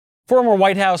Former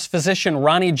White House physician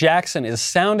Ronny Jackson is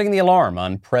sounding the alarm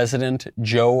on President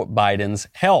Joe Biden's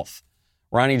health.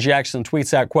 Ronny Jackson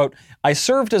tweets out, quote, "I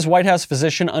served as White House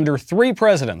physician under 3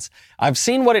 presidents. I've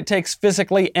seen what it takes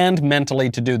physically and mentally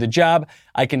to do the job.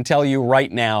 I can tell you right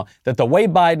now that the way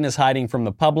Biden is hiding from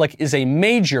the public is a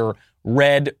major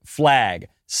red flag.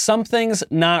 Something's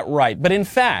not right." But in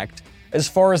fact, as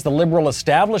far as the liberal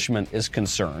establishment is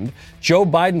concerned, Joe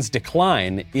Biden's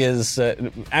decline is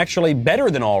actually better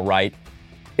than all right.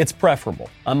 It's preferable.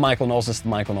 I'm Michael Knowles. This is The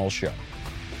Michael Knowles Show.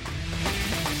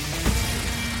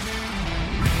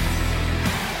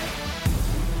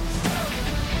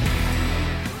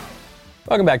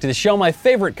 Welcome back to the show. My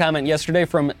favorite comment yesterday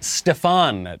from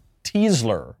Stefan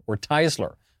Teisler,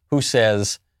 who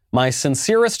says, "My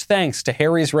sincerest thanks to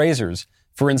Harry's Razors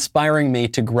for inspiring me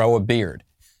to grow a beard."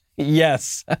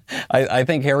 Yes, I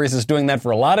think Harry's is doing that for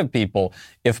a lot of people,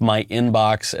 if my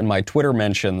inbox and my Twitter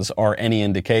mentions are any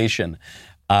indication.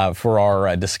 For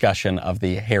our discussion of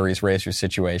the Harry's Razors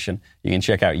situation, you can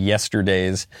check out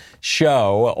yesterday's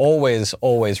show.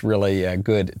 Always really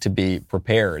good to be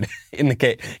prepared in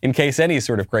case any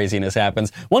sort of craziness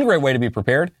happens. One great way to be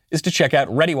prepared is to check out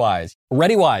ReadyWise.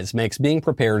 ReadyWise makes being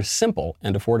prepared simple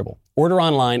and affordable. Order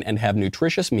online and have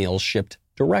nutritious meals shipped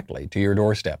directly to your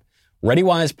doorstep.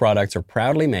 ReadyWise products are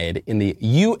proudly made in the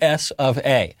US of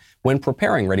A. When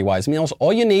preparing ReadyWise meals,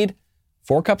 all you need,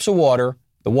 4 cups of water.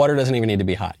 The water doesn't even need to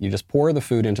be hot. You just pour the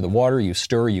food into the water, you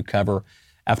stir, you cover.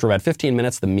 After about 15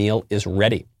 minutes, the meal is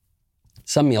ready.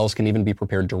 Some meals can even be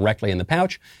prepared directly in the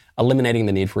pouch, eliminating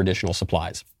the need for additional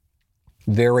supplies.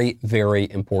 Very, very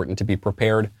important to be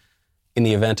prepared in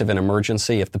the event of an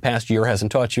emergency. If the past year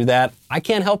hasn't taught you that, I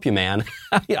can't help you, man.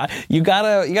 You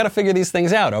gotta figure these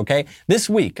things out, okay? This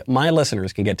week, my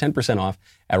listeners can get 10% off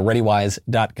at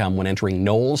ReadyWise.com when entering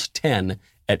Knowles10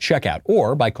 at checkout,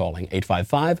 or by calling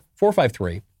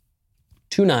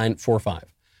 855-453-2945.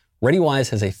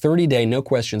 ReadyWise has a 30-day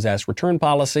no-questions-asked return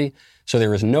policy, so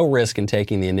there is no risk in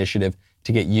taking the initiative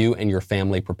to get you and your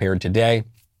family prepared today.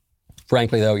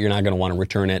 Frankly, though, you're not going to want to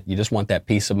return it. You just want that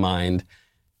peace of mind.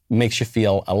 Makes you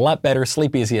feel a lot better,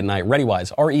 sleep easy at night.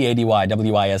 ReadyWise,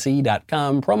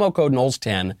 ReadyWise.com, promo code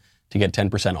Knowles10 to get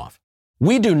 10% off.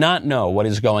 We do not know what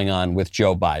is going on with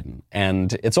Joe Biden,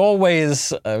 and it's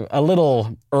always a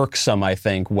little irksome, I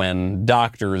think, when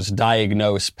doctors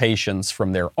diagnose patients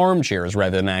from their armchairs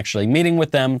rather than actually meeting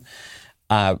with them.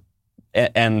 Ronny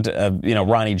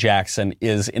Jackson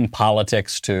is in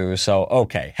politics too, so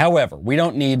okay. However, we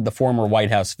don't need the former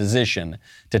White House physician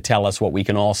to tell us what we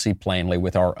can all see plainly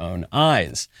with our own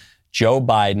eyes. Joe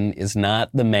Biden is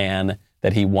not the man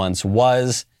that he once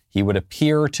was. He would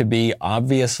appear to be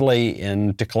obviously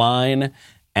in decline,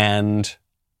 and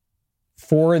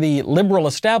for the liberal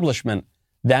establishment,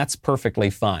 that's perfectly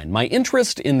fine. My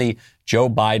interest in the Joe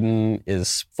Biden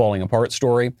is falling apart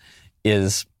story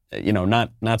is,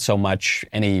 not so much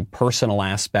any personal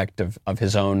aspect of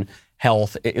his own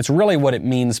health. It's really what it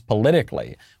means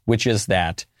politically, which is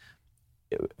that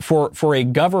for a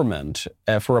government,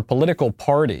 for a political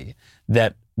party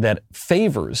that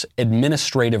favors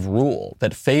administrative rule,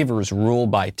 that favors rule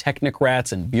by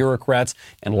technocrats and bureaucrats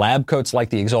and lab coats like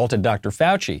the exalted Dr.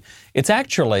 Fauci, it's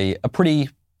actually a pretty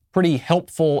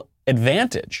helpful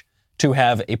advantage to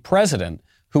have a president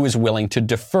who is willing to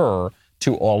defer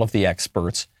to all of the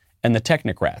experts and the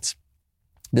technocrats.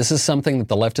 This is something that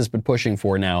the left has been pushing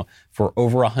for now for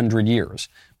over 100 years,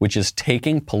 which is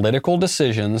taking political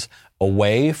decisions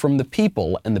away from the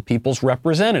people and the people's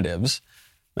representatives,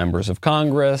 members of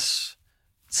Congress,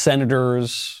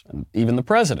 senators, and even the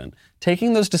president,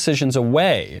 taking those decisions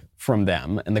away from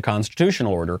them and the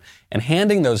constitutional order and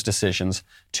handing those decisions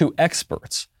to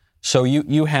experts. So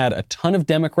you had a ton of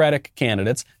Democratic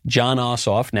candidates, Jon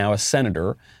Ossoff, now a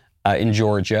senator in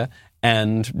Georgia,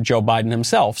 and Joe Biden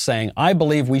himself saying, I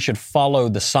believe we should follow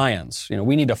the science.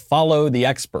 We need to follow the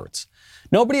experts.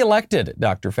 Nobody elected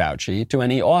Dr. Fauci to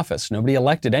any office. Nobody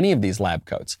elected any of these lab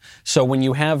coats. So when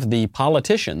you have the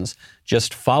politicians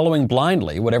just following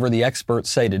blindly whatever the experts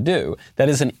say to do, that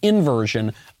is an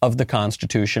inversion of the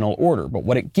constitutional order. But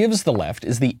what it gives the left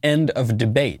is the end of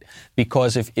debate.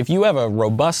 Because if you have a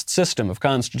robust system of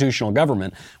constitutional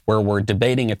government where we're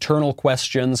debating eternal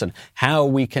questions and how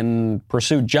we can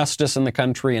pursue justice in the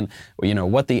country and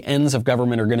what the ends of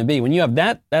government are going to be, when you have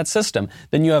that system,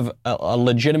 then you have a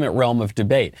legitimate realm of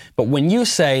debate. But when you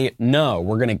say, no,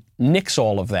 we're going to nix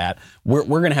all of that, we're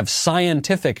going to have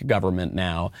scientific government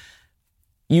now,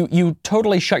 you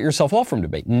totally shut yourself off from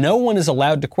debate. No one is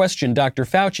allowed to question Dr.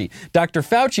 Fauci. Dr.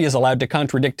 Fauci is allowed to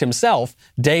contradict himself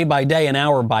day by day and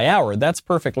hour by hour. That's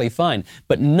perfectly fine.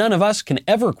 But none of us can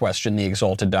ever question the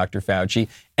exalted Dr. Fauci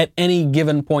at any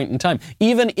given point in time.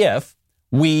 Even if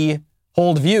we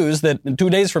hold views that 2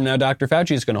 days from now Dr.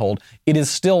 Fauci is going to hold, it is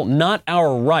still not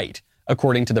our right,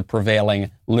 according to the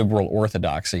prevailing liberal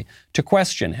orthodoxy, to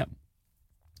question him.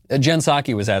 Jen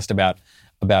Psaki was asked about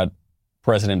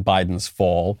President Biden's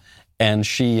fall, and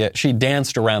she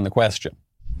danced around the question.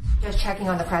 Just checking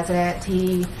on the president.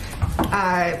 He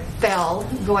fell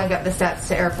going up the steps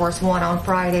to Air Force One on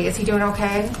Friday. Is he doing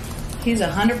okay? He's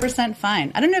 100%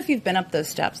 fine. I don't know if you've been up those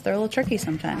steps. They're a little tricky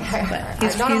sometimes, but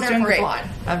he's doing great.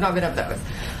 I've not been up those.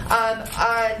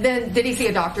 Then did he see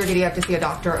a doctor? Did he have to see a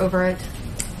doctor over it?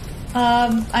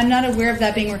 I'm not aware of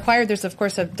that being required. There's, of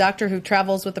course, a doctor who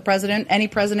travels with the president, any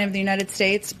president of the United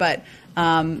States, but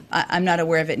I'm not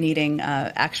aware of it needing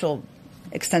actual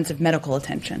extensive medical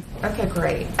attention. Okay,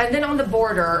 great. And then on the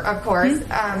border, of course.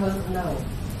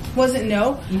 Wasn't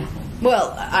no? Yeah.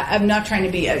 Well, I'm not trying to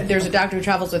be. There's a doctor who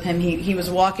travels with him. He was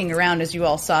walking around, as you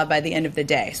all saw, by the end of the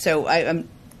day. So I'm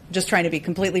just trying to be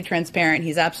completely transparent.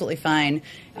 He's absolutely fine,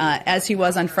 as he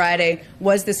was on Friday,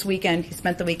 was this weekend. He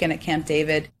spent the weekend at Camp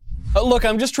David. Look,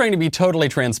 I'm just trying to be totally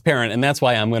transparent, and that's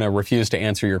why I'm going to refuse to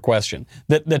answer your question.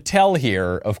 The tell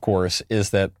here, of course, is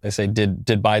that they say, did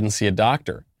Biden see a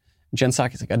doctor? Jen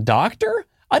Psaki's like, a doctor?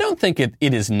 I don't think it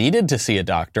is needed to see a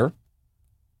doctor.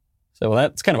 So well,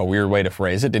 that's kind of a weird way to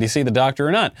phrase it. Did he see the doctor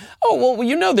or not? Oh, well,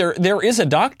 you know, there is a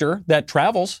doctor that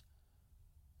travels.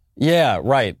 Yeah,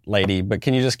 right, lady, but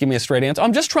can you just give me a straight answer?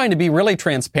 I'm just trying to be really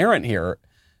transparent here.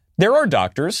 There are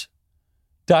doctors.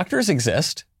 Doctors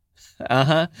exist.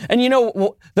 And you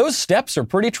know, those steps are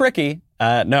pretty tricky.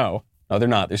 No, they're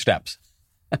not. They're steps.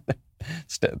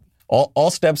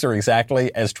 All steps are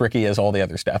exactly as tricky as all the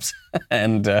other steps.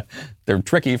 And they're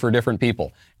tricky for different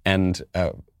people. And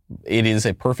it is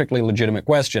a perfectly legitimate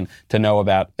question to know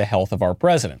about the health of our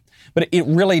president. But it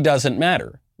really doesn't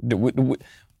matter.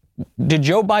 Did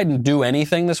Joe Biden do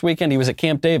anything this weekend? He was at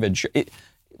Camp David.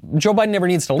 Joe Biden never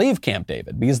needs to leave Camp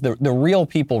David because the real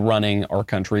people running our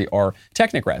country are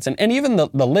technocrats. And even the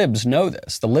libs know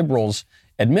this. The liberals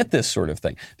admit this sort of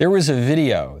thing. There was a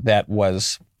video that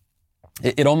was,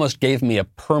 it almost gave me a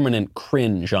permanent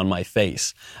cringe on my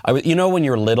face. You know when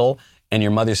you're little and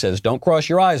your mother says, don't cross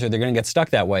your eyes or they're going to get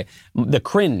stuck that way. The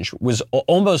cringe was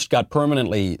almost got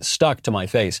permanently stuck to my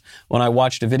face when I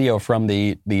watched a video from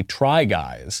the Try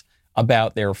Guys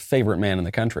about their favorite man in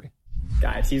the country.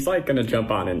 Guys, he's like gonna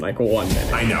jump on in like 1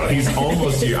 minute. I know, he's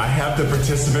almost here. I have the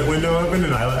participant window open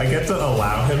and I get to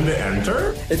allow him to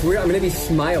enter. It's weird, I'm gonna be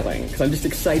smiling because I'm just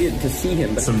excited to see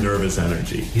him. Some nervous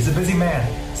energy. He's a busy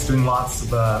man. He's doing lots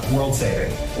of world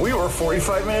saving. We were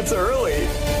 45 minutes early.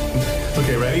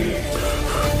 Okay, ready?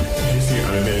 He's here.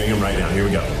 I'm admitting him right now. Here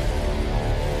we go.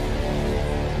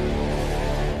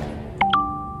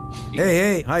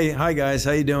 Hey, hi guys,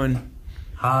 how you doing?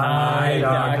 Hi,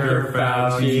 Dr.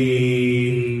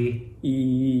 Fauci.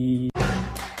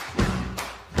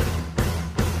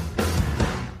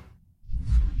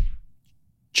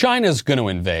 China's going to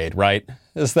invade, right?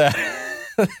 That's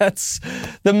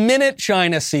the minute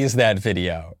China sees that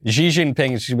video, Xi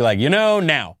Jinping should be like,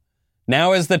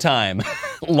 now is the time.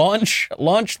 Launch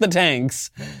the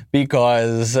tanks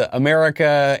because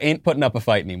America ain't putting up a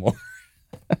fight anymore.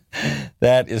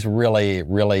 That is really,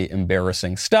 really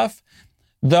embarrassing stuff.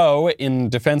 Though, in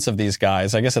defense of these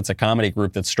guys, I guess it's a comedy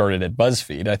group that started at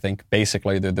BuzzFeed. I think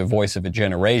basically they're the voice of a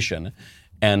generation.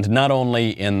 And not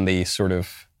only in the sort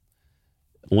of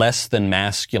less than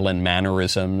masculine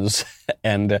mannerisms,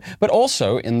 but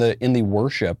also in the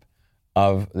worship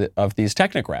of these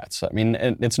technocrats. I mean,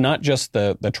 it's not just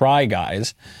the Try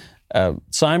Guys.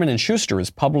 Simon & Schuster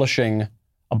is publishing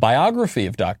a biography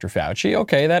of Dr. Fauci.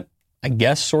 Okay, that I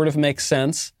guess sort of makes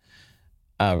sense.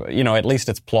 At least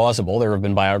it's plausible. There have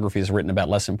been biographies written about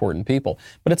less important people.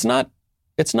 But it's not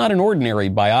an ordinary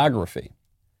biography.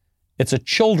 It's a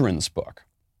children's book.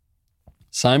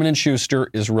 Simon & Schuster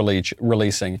is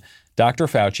releasing Dr.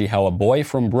 Fauci, How a Boy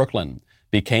from Brooklyn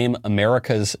Became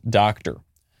America's Doctor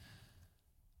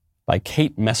by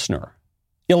Kate Messner,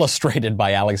 illustrated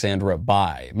by Alexandra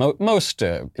Bai. Most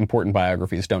important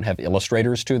biographies don't have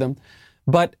illustrators to them,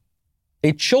 but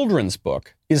a children's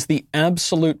book is the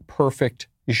absolute perfect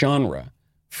genre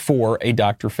for a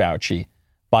Dr. Fauci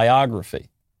biography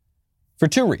for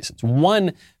two reasons.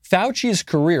 One, Fauci's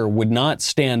career would not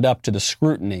stand up to the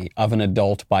scrutiny of an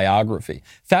adult biography.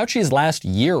 Fauci's last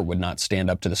year would not stand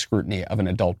up to the scrutiny of an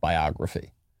adult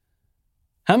biography.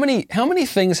 How many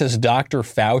things has Dr.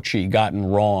 Fauci gotten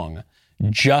wrong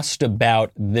just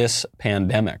about this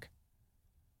pandemic.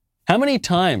 How many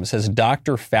times has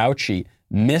Dr. Fauci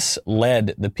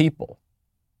misled the people?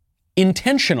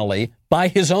 Intentionally, by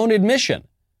his own admission,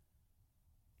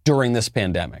 during this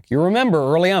pandemic. You remember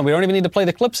early on, we don't even need to play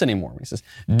the clips anymore. He says,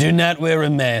 do not wear a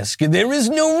mask. There is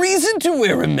no reason to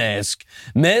wear a mask.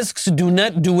 Masks do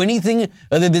not do anything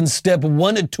other than step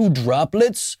 1 or 2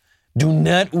 droplets. Do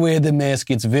not wear the mask.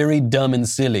 It's very dumb and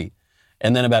silly.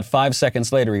 And then about 5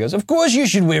 seconds later, he goes, of course you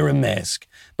should wear a mask,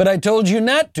 but I told you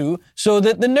not to so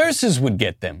that the nurses would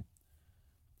get them.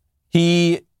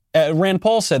 Rand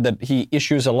Paul said that he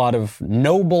issues a lot of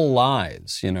noble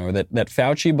lies, that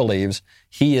Fauci believes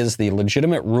he is the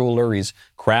legitimate ruler. He's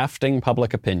crafting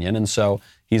public opinion. And so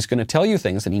he's going to tell you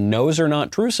things that he knows are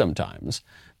not true sometimes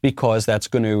because that's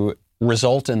going to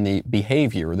result in the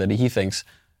behavior that he thinks,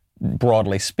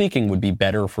 broadly speaking, would be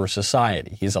better for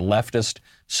society. He's a leftist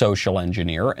social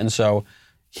engineer. And so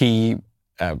you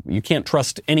can't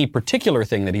trust any particular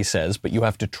thing that he says, but you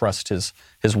have to trust his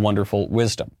wonderful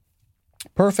wisdom.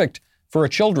 Perfect for a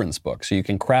children's book, so you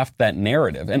can craft that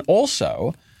narrative. And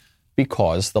also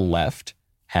because the left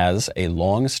has a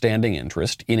long-standing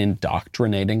interest in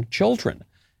indoctrinating children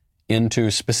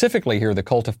into, specifically here, the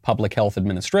cult of public health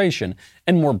administration,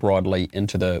 and more broadly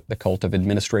into the cult of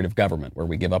administrative government, where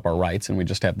we give up our rights and we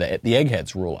just have the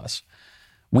eggheads rule us.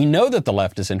 We know that the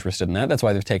left is interested in that. That's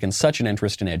why they've taken such an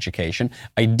interest in education.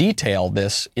 I detail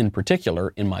this in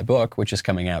particular in my book, which is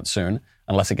coming out soon,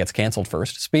 unless it gets canceled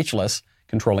first, Speechless,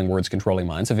 Controlling Words, Controlling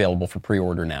Minds, available for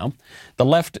pre-order now. The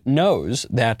left knows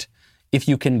that if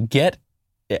you can get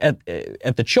at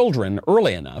the children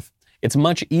early enough, it's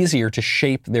much easier to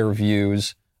shape their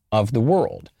views of the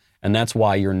world. And that's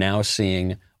why you're now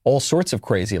seeing all sorts of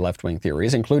crazy left-wing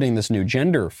theories, including this new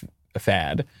gender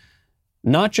fad,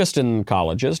 not just in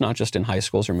colleges, not just in high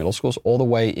schools or middle schools, all the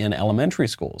way in elementary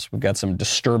schools. We've got some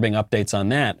disturbing updates on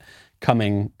that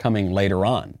coming later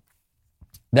on.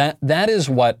 That is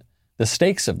what the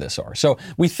stakes of this are. So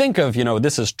we think of,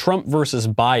 this is Trump versus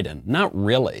Biden. Not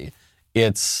really.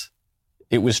 It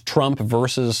was Trump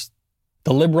versus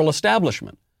the liberal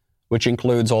establishment, which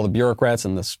includes all the bureaucrats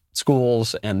and the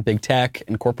schools and big tech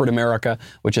and corporate America,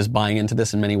 which is buying into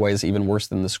this in many ways even worse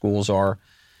than the schools are.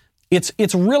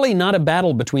 It's really not a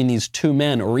battle between these two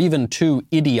men or even two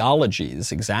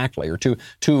ideologies exactly, or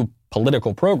two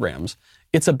political programs.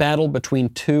 It's a battle between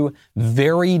two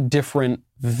very different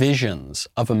visions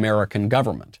of American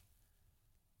government.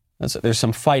 There's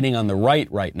some fighting on the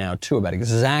right now, too, about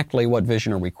exactly what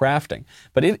vision are we crafting.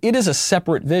 But it is a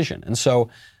separate vision. And so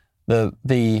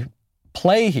the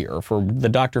play here for the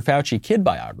Dr. Fauci kid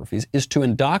biographies is to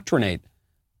indoctrinate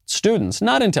students,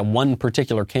 not into one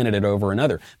particular candidate over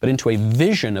another, but into a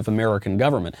vision of American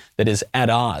government that is at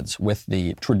odds with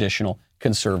the traditional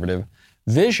conservative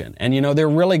vision. And, they're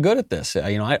really good at this.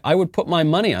 I would put my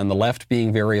money on the left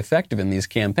being very effective in these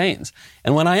campaigns.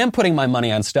 And when I am putting my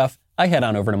money on stuff, I head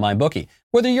on over to MyBookie.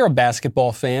 Whether you're a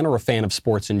basketball fan or a fan of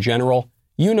sports in general,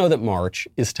 you know that March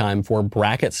is time for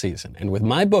bracket season. And with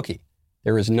MyBookie,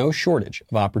 there is no shortage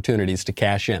of opportunities to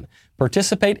cash in.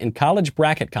 Participate in college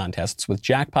bracket contests with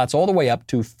jackpots all the way up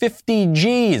to 50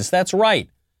 G's. That's right,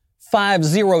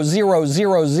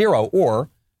 50000, or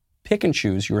pick and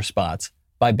choose your spots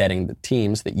by betting the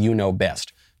teams that you know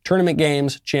best. Tournament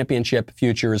games, championship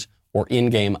futures, or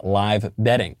in-game live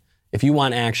betting. If you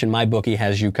want action, MyBookie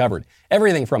has you covered.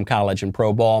 Everything from college and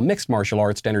pro ball, mixed martial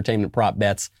arts to entertainment prop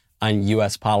bets on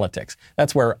U.S. politics.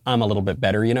 That's where I'm a little bit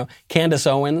better, Candace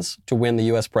Owens to win the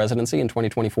U.S. presidency in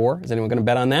 2024. Is anyone going to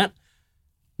bet on that?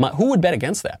 Who would bet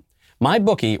against that?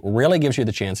 MyBookie really gives you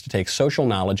the chance to take social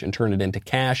knowledge and turn it into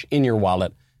cash in your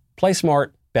wallet. Play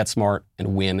smart, bet smart,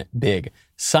 and win big.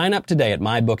 Sign up today at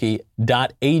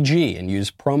mybookie.ag and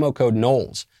use promo code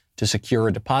Knowles to secure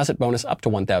a deposit bonus up to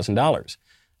 $1,000.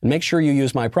 And make sure you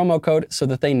use my promo code so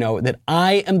that they know that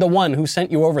I am the one who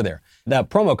sent you over there.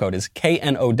 That promo code is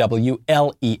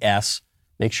KNOWLES.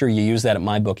 Make sure you use that at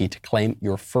MyBookie to claim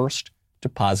your first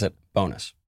deposit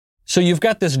bonus. So you've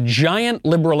got this giant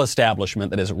liberal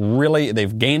establishment that is really,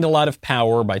 they've gained a lot of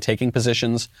power by taking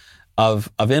positions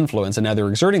of influence, and now they're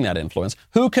exerting that influence.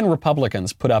 Who can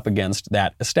Republicans put up against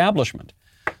that establishment?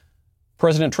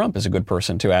 President Trump is a good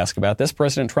person to ask about this.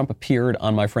 President Trump appeared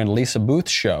on my friend Lisa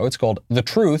Booth's show. It's called The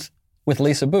Truth with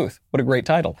Lisa Booth. What a great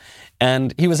title.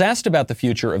 And he was asked about the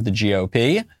future of the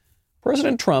GOP.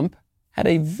 President Trump had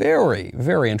a very,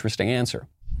 very interesting answer.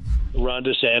 Ron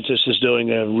DeSantis is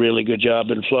doing a really good job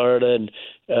in Florida, and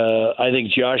I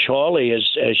think Josh Hawley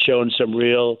has shown some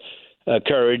real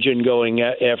courage in going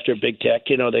after big tech.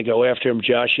 They go after him.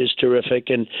 Josh is terrific.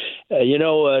 And,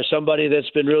 somebody that's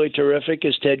been really terrific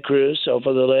is Ted Cruz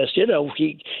over the last,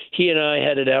 he and I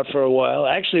had it out for a while.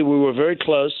 Actually, we were very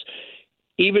close,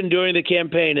 even during the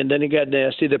campaign, and then it got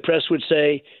nasty. The press would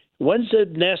say, when's the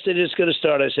nastiness going to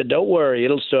start? I said, don't worry,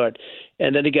 it'll start.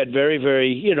 And then it got very,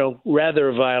 very,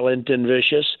 rather violent and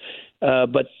vicious.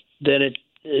 But then it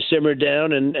simmered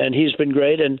down, and he's been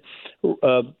great. And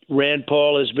Rand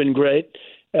Paul has been great.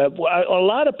 A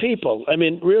lot of people,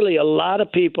 really a lot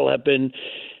of people have been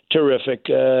terrific.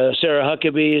 Sarah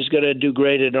Huckabee is going to do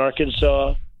great in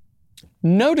Arkansas.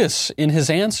 Notice in his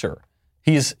answer,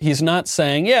 he's not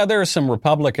saying, yeah, there are some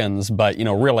Republicans, but,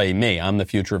 really me, I'm the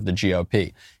future of the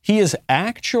GOP. He is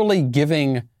actually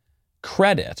giving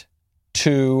credit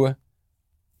to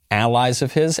allies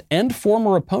of his and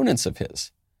former opponents of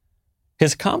his.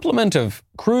 His compliment of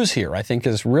Cruz here, I think,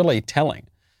 is really telling,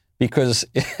 because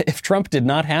if Trump did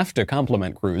not have to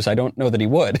compliment Cruz, I don't know that he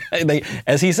would.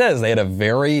 As he says, they had a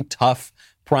very tough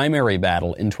primary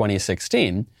battle in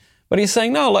 2016. But he's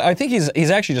saying, no, I think he's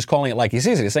actually just calling it like he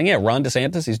sees it. He's saying, yeah, Ron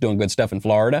DeSantis, he's doing good stuff in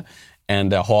Florida,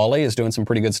 and Hawley is doing some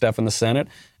pretty good stuff in the Senate,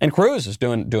 and Cruz is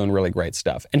doing really great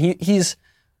stuff. And he's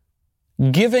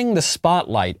giving the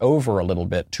spotlight over a little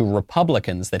bit to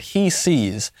Republicans that he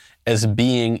sees as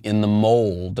being in the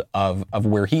mold of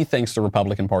where he thinks the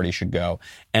Republican Party should go,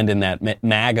 and in that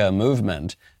MAGA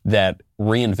movement that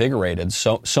reinvigorated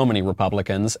so many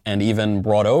Republicans and even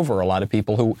brought over a lot of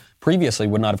people who previously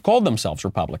would not have called themselves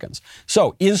Republicans.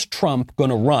 So is Trump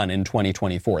going to run in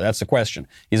 2024? That's the question.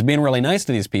 He's being really nice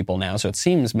to these people now, so it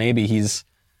seems maybe he's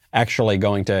actually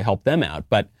going to help them out.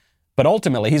 But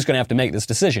ultimately, he's going to have to make this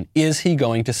decision. Is he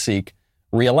going to seek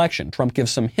re-election? Trump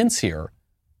gives some hints here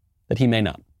that he may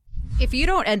not. If you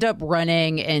don't end up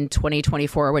running in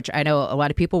 2024, which I know a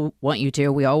lot of people want you to,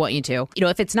 we all want you to,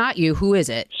 if it's not you, who is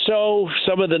it? So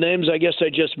some of the names I guess I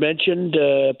just mentioned,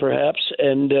 perhaps,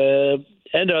 and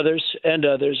others.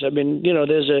 There's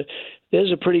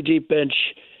a pretty deep bench.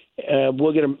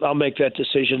 I'll make that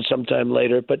decision sometime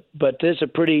later, but there's a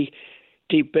pretty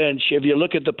deep bench. If you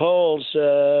look at the polls,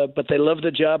 but they love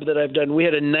the job that I've done. We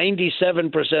had a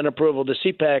 97% approval. The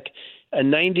CPAC, a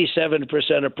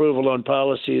 97% approval on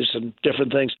policies and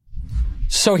different things.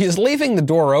 So he's leaving the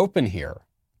door open here,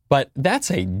 but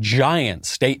that's a giant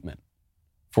statement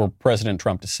for President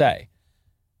Trump to say.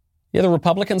 Yeah, the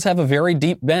Republicans have a very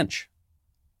deep bench.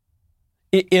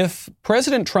 If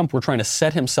President Trump were trying to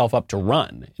set himself up to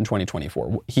run in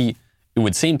 2024, it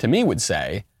would seem to me, would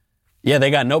say, yeah, they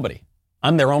got nobody.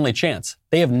 I'm their only chance.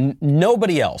 They have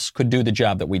nobody else could do the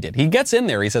job that we did. He gets in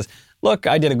there. He says, look,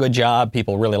 I did a good job.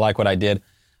 People really like what I did.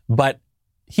 But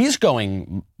he's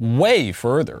going way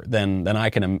further than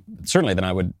I can, certainly than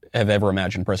I would have ever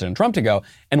imagined President Trump to go,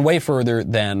 and way further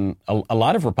than a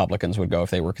lot of Republicans would go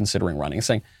if they were considering running,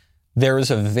 saying there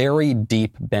is a very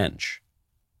deep bench.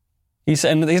 He's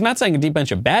not saying a deep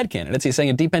bench of bad candidates. He's saying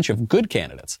a deep bench of good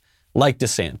candidates, like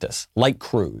DeSantis, like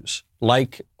Cruz,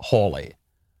 like Hawley.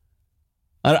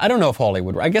 I don't know if Hawley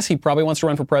would. I guess he probably wants to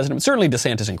run for president. But certainly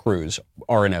DeSantis and Cruz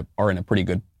are in a pretty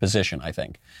good position, I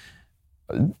think.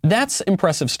 That's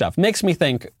impressive stuff. Makes me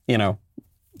think,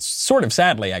 sort of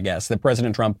sadly, I guess, that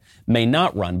President Trump may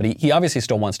not run, but he obviously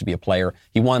still wants to be a player.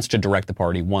 He wants to direct the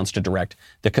party, wants to direct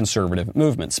the conservative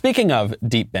movement. Speaking of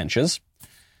deep benches,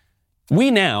 we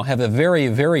now have a very,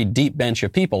 very deep bench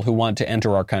of people who want to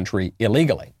enter our country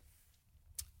illegally.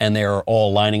 And they're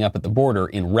all lining up at the border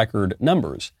in record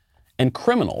numbers. And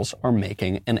criminals are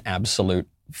making an absolute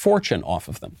fortune off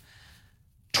of them.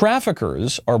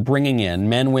 Traffickers are bringing in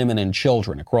men, women, and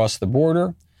children across the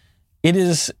border. It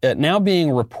is now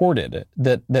being reported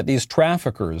that these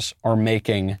traffickers are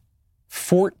making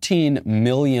 $14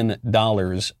 million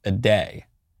a day.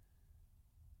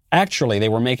 Actually, they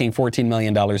were making $14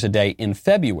 million a day in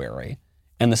February,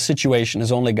 and the situation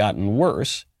has only gotten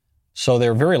worse, so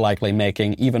they're very likely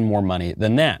making even more money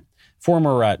than that.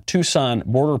 Former Tucson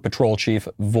Border Patrol Chief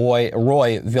Roy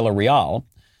Villarreal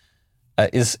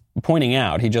is pointing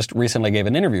out, he just recently gave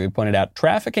an interview, he pointed out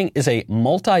trafficking is a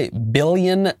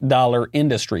multi-billion-dollar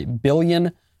industry,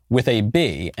 billion with a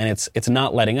B, and it's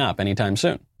not letting up anytime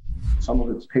soon. Some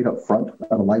of it's paid up front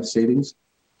out of life savings.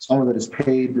 Some of it is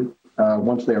paid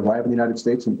once they arrive in the United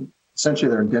States, and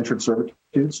essentially they're indentured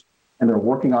servitudes, and they're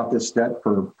working off this debt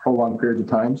for prolonged periods of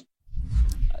time.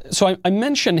 So I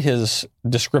mentioned his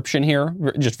description here,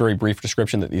 just very brief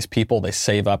description, that these people, they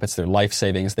save up, it's their life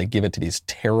savings, they give it to these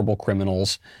terrible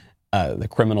criminals. The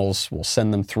criminals will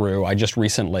send them through. I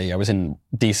was in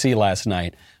D.C. last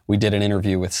night. We did an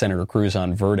interview with Senator Cruz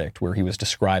on Verdict, where he was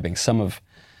describing some of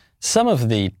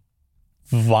the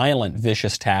violent,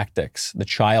 vicious tactics, the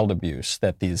child abuse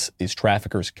that these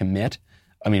traffickers commit.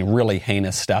 I mean, really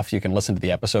heinous stuff. You can listen to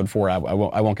the episode for it.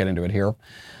 I won't get into it here.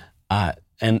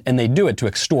 And they do it to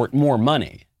extort more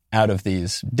money out of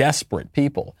these desperate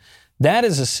people. That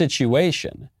is a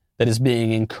situation that is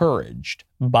being encouraged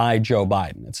by Joe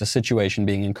Biden. It's a situation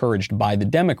being encouraged by the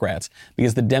Democrats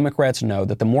because the Democrats know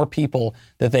that the more people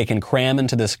that they can cram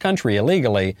into this country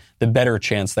illegally, the better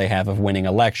chance they have of winning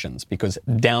elections, because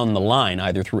down the line,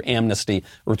 either through amnesty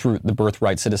or through the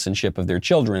birthright citizenship of their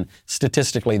children,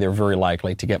 statistically, they're very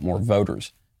likely to get more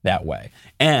voters that way.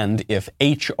 And if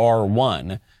H.R.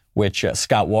 1, which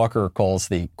Scott Walker calls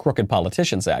the Crooked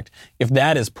Politicians Act, if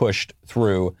that is pushed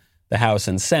through the House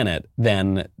and Senate,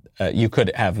 then you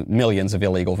could have millions of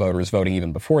illegal voters voting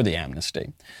even before the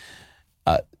amnesty.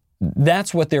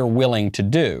 That's what they're willing to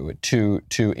do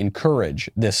to encourage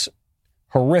this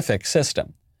horrific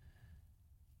system.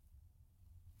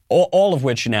 All of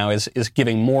which now is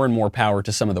giving more and more power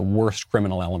to some of the worst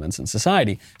criminal elements in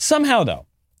society. Somehow, though,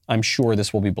 I'm sure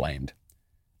this will be blamed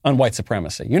on white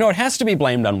supremacy. You know, it has to be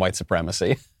blamed on white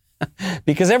supremacy.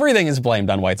 Because everything is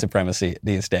blamed on white supremacy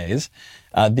these days.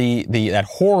 That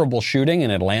horrible shooting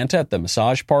in Atlanta at the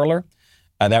massage parlor,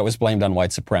 that was blamed on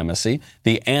white supremacy.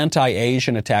 The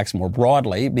anti-Asian attacks more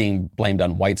broadly being blamed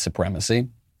on white supremacy.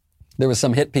 There was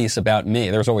some hit piece about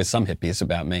me. There's always some hit piece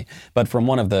about me, but from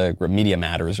one of the Media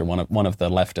Matters or one of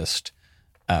the leftist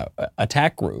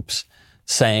attack groups,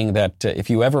 saying that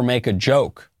if you ever make a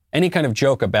joke, any kind of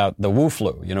joke about the Wu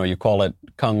flu, you know, you call it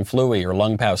Kung Flui or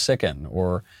Lung Pao Sicken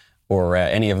or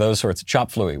any of those sorts. Chop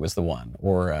Flui was the one,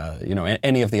 or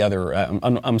any of the other.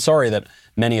 I'm sorry that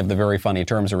many of the very funny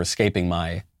terms are escaping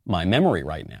my memory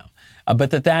right now,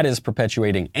 but that is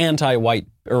perpetuating anti-white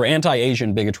or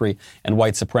anti-Asian bigotry and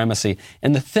white supremacy.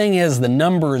 And the thing is, the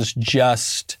numbers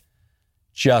just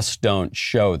don't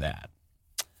show that.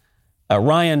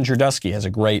 Ryan Girdusky has a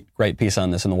great piece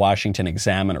on this in the Washington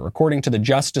Examiner. According to the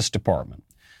Justice Department,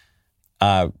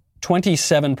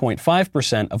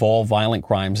 27.5% of all violent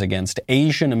crimes against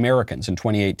Asian Americans in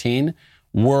 2018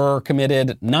 were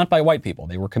committed not by white people.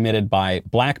 They were committed by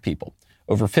black people.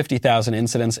 Over 50,000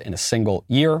 incidents in a single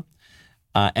year,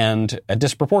 and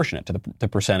disproportionate to the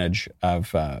percentage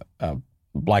of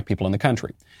black people in the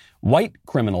country. White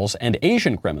criminals and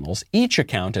Asian criminals each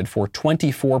accounted for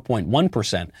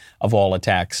 24.1% of all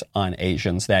attacks on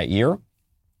Asians that year.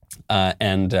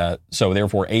 So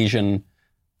therefore, Asian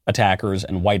attackers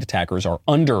and white attackers are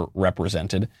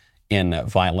underrepresented in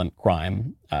violent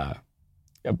crime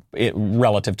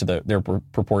relative to their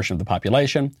proportion of the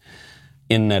population.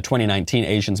 In 2019,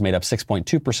 Asians made up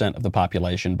 6.2% of the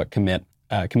population, but committed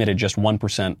just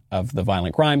 1% of the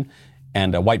violent crime.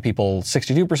 And white people,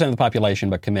 62% of the population,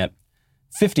 but commit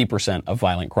 50% of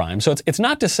violent crime. So it's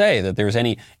not to say that there's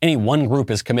any one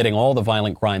group is committing all the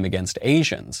violent crime against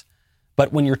Asians.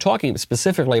 But when you're talking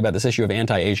specifically about this issue of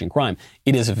anti-Asian crime,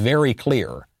 it is very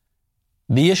clear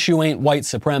the issue ain't white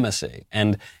supremacy.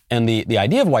 And the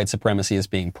idea of white supremacy is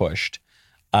being pushed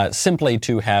simply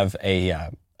to have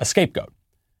a scapegoat,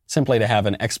 simply to have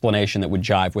an explanation that would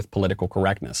jive with political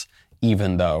correctness,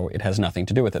 even though it has nothing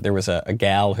to do with it. There was a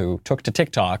gal who took to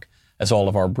TikTok, as all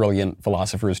of our brilliant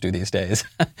philosophers do these days,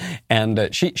 and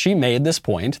she made this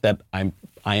point that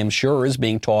I am sure is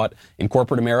being taught in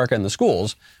corporate America in the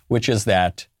schools, which is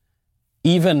that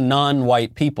even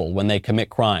non-white people, when they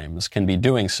commit crimes, can be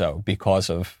doing so because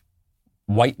of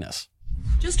whiteness.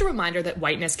 Just a reminder that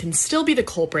whiteness can still be the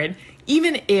culprit,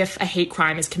 even if a hate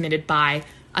crime is committed by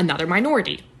another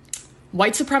minority.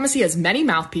 White supremacy has many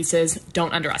mouthpieces.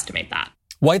 Don't underestimate that.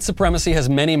 White supremacy has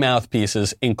many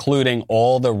mouthpieces, including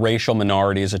all the racial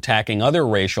minorities attacking other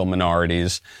racial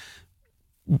minorities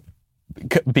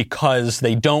because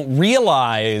they don't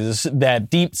realize that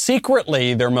deep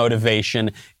secretly their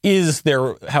motivation is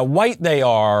how white they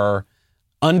are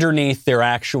underneath their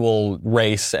actual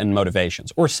race and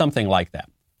motivations, or something like that.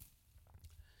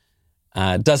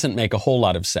 Doesn't make a whole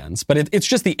lot of sense, but it's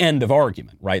just the end of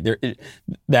argument, right?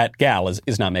 That gal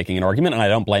is not making an argument, and I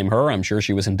don't blame her. I'm sure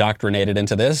she was indoctrinated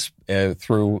into this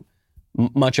through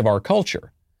much of our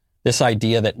culture. This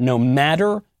idea that no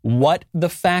matter what the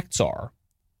facts are,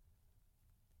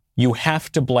 you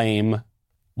have to blame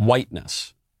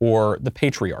whiteness or the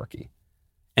patriarchy.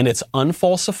 And it's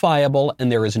unfalsifiable,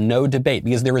 and there is no debate,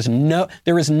 because there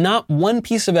is not one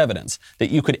piece of evidence that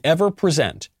you could ever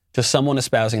present to someone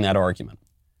espousing that argument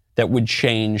that would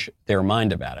change their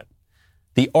mind about it.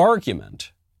 The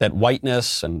argument that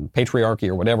whiteness and patriarchy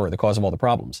or whatever are the cause of all the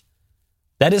problems,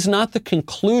 that is not the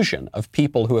conclusion of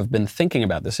people who have been thinking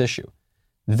about this issue.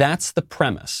 That's the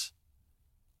premise.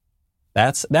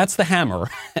 That's the hammer.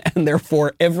 And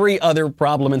therefore, every other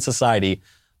problem in society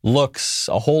looks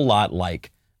a whole lot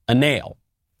like a nail.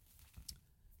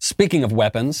 Speaking of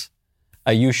weapons,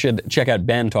 you should check out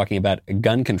Ben talking about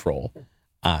gun control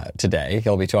today.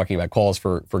 He'll be talking about calls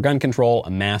for gun control,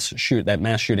 that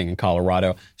mass shooting in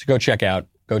Colorado. So go check out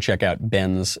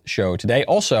Ben's show today.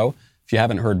 Also, if you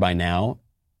haven't heard by now,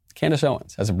 Candace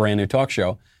Owens has a brand new talk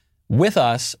show with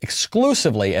us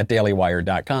exclusively at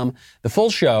dailywire.com. The full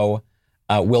show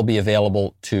will be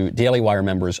available to Daily Wire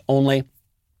members only.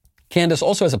 Candace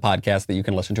also has a podcast that you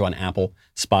can listen to on Apple,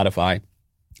 Spotify,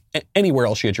 anywhere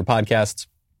else you get your podcasts.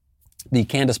 The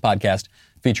Candace podcast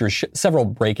features several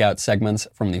breakout segments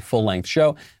from the full-length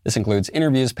show. This includes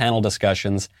interviews, panel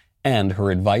discussions, and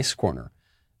her advice corner.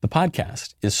 The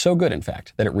podcast is so good, in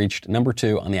fact, that it reached number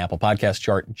 2 on the Apple Podcast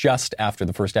chart just after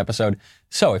the first episode.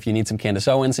 So if you need some Candace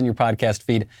Owens in your podcast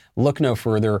feed, look no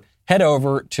further. Head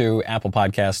over to Apple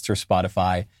Podcasts or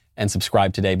Spotify and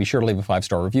subscribe today. Be sure to leave a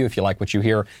 5-star review if you like what you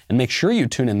hear. And make sure you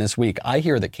tune in this week. I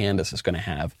hear that Candace is going to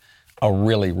have a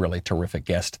really, really terrific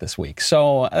guest this week.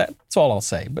 So that's all I'll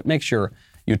say. But make sure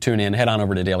you tune in. Head on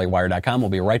over to dailywire.com.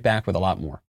 We'll be right back with a lot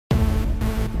more.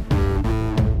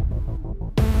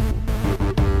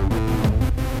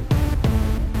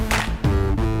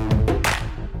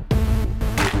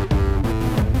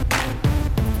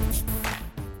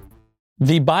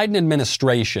 The Biden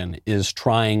administration is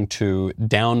trying to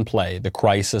downplay the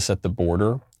crisis at the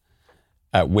border,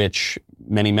 which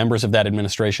many members of that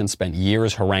administration spent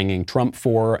years haranguing Trump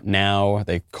for. Now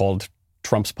they called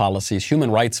Trump's policies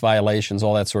human rights violations,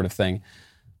 all that sort of thing.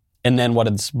 And then what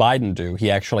does Biden do?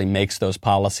 He actually makes those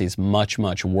policies much,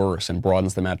 much worse and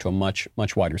broadens them out to a much,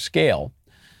 much wider scale.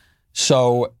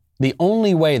 So the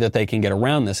only way that they can get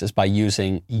around this is by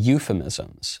using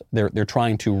euphemisms. They're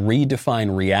trying to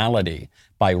redefine reality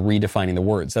by redefining the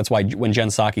words. That's why when Jen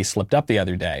Psaki slipped up the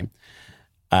other day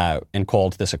and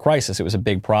called this a crisis, it was a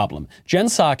big problem. Jen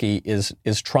Psaki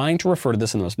is trying to refer to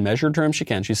this in the most measured terms she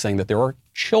can. She's saying that there are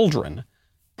children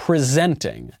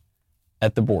presenting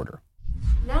at the border.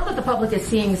 Now that the public is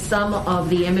seeing some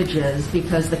of the images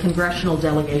because the congressional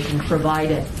delegation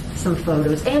provided some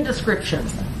photos and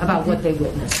descriptions about what they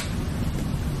witnessed.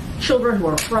 Children who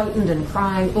are frightened and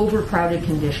crying, overcrowded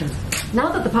conditions.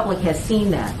 Now that the public has seen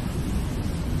that,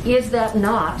 is that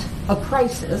not a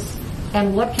crisis?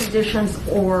 And what conditions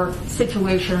or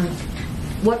situations,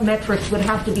 what metrics would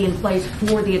have to be in place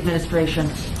for the administration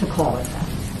to call it that?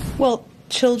 Well,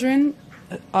 children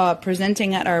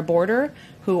presenting at our border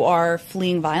who are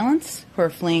fleeing violence, who are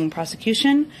fleeing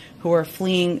prosecution, who are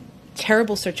fleeing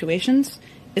terrible situations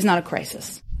is not a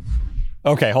crisis.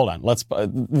 Okay, hold on.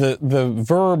 The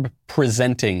verb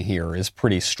presenting here is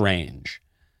pretty strange.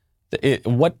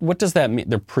 What does that mean?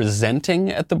 They're presenting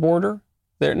at the border?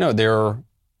 They're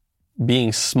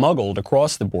being smuggled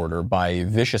across the border by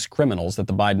vicious criminals that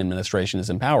the Biden administration is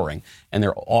empowering, and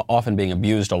they're often being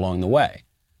abused along the way.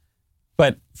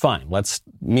 But fine, let's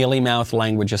mealy-mouthed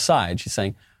language aside. She's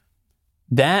saying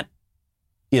that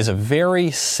is a very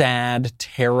sad,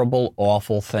 terrible,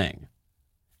 awful thing.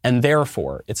 And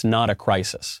therefore, it's not a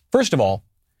crisis. First of all,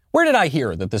 where did I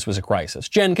hear that this was a crisis?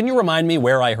 Jen, can you remind me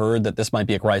where I heard that this might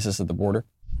be a crisis at the border?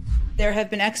 There have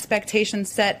been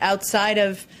expectations set outside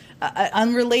of,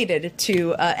 unrelated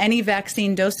to any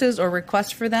vaccine doses or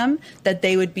requests for them, that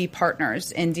they would be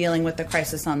partners in dealing with the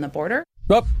crisis on the border.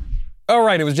 Oh, all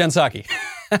right, it was Jen Psaki.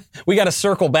 We got to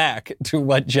circle back to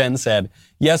what Jen said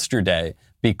yesterday,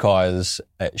 because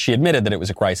she admitted that it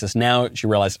was a crisis. Now she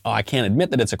realized, I can't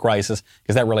admit that it's a crisis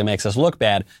because that really makes us look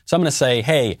bad. So I'm going to say,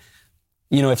 hey,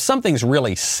 if something's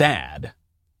really sad,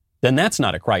 then that's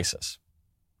not a crisis.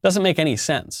 Doesn't make any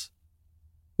sense.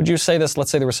 Would you say this? Let's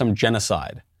say there was some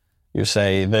genocide. You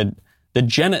say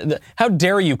how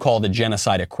dare you call the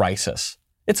genocide a crisis?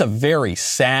 It's a very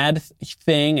sad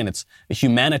thing, and it's a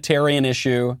humanitarian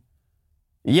issue.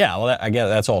 Yeah, well, I guess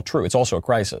that's all true. It's also a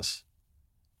crisis.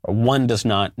 One does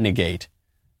not negate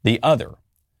the other.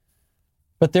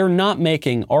 But they're not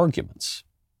making arguments.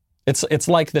 It's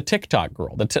like the TikTok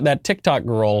girl. That TikTok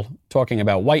girl talking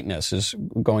about whiteness is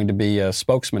going to be a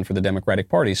spokesman for the Democratic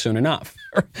Party soon enough,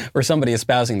 or somebody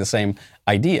espousing the same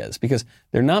ideas, because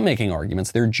they're not making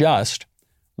arguments. They're just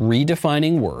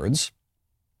redefining words,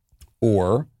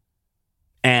 they're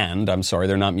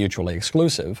not mutually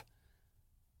exclusive,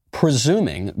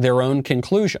 presuming their own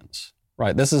conclusions.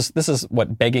 Right? This is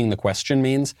what begging the question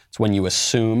means. It's when you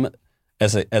assume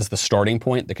as the starting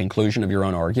point the conclusion of your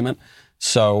own argument.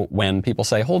 So when people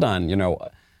say, hold on,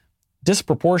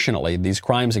 disproportionately these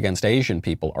crimes against Asian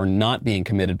people are not being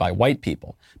committed by white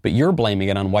people, but you're blaming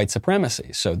it on white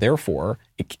supremacy. So therefore,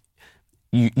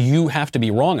 you have to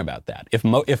be wrong about that.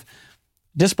 If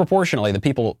disproportionately the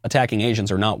people attacking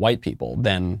Asians are not white people,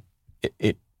 then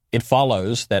it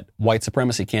follows that white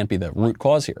supremacy can't be the root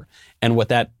cause here. And what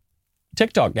that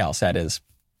TikTok gal said is,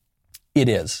 it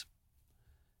is.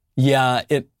 Yeah,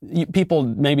 people,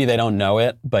 maybe they don't know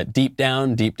it, but deep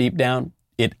down, deep down,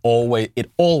 it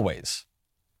always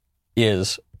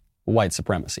is white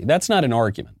supremacy. That's not an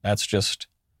argument. That's just,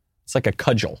 it's like a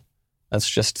cudgel. That's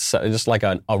just like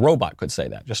a robot could say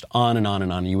that, just on and on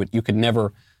and on. You could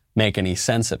never make any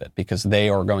sense of it because they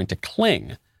are going to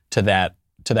cling to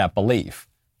that belief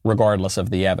regardless of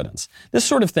the evidence. This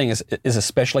sort of thing is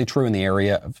especially true in the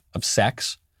area of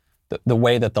sex, the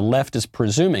way that the left is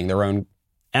presuming their own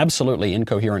absolutely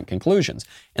incoherent conclusions,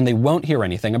 and they won't hear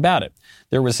anything about it.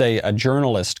 There was a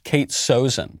journalist, Kate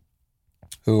Sozin,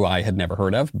 who I had never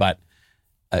heard of, but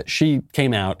she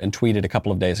came out and tweeted a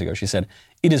couple of days ago. She said,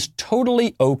 "It is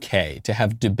totally okay to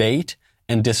have debate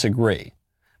and disagree.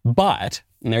 But,"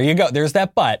 and there you go, there's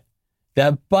that but.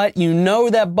 That but,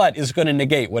 that but is going to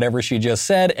negate whatever she just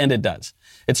said, and it does.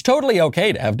 It's totally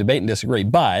okay to have debate and disagree,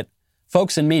 but,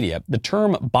 folks in media, the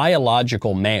term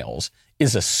biological males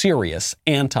is a serious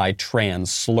anti-trans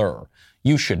slur.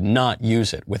 You should not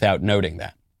use it without noting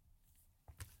that.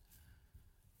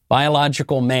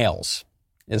 Biological males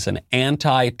is an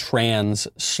anti-trans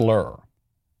slur.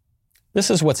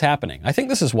 This is what's happening. I think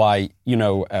this is why,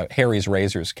 Harry's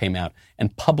Razors came out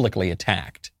and publicly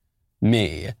attacked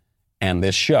me and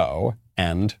this show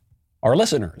and our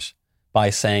listeners by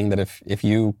saying that if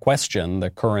you question the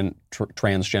current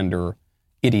transgender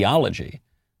ideology,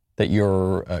 that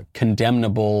you're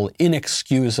condemnable,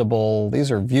 inexcusable.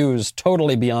 These are views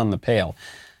totally beyond the pale.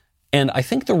 And I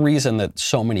think the reason that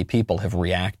so many people have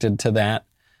reacted to that,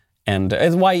 and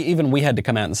it's why even we had to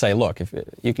come out and say, look, if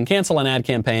you can cancel an ad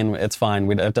campaign, it's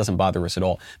fine. It doesn't bother us at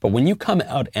all. But when you come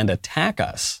out and attack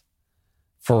us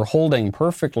for holding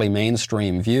perfectly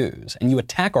mainstream views, and you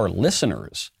attack our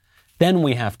listeners, then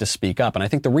we have to speak up. And I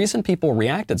think the reason people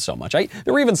reacted so much, there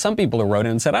were even some people who wrote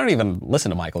in and said, I don't even listen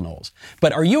to Michael Knowles.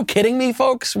 But are you kidding me,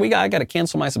 folks? I got to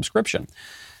cancel my subscription.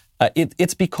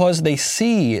 It's because they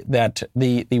see that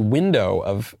the window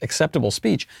of acceptable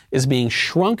speech is being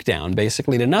shrunk down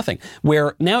basically to nothing.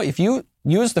 Where now if you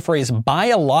use the phrase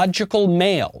biological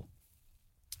male,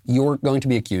 you're going to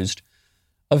be accused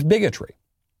of bigotry.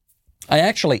 I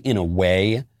actually, in a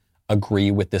way,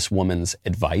 agree with this woman's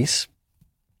advice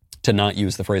to not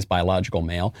use the phrase biological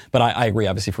male, but I agree,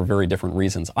 obviously, for very different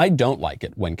reasons. I don't like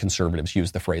it when conservatives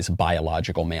use the phrase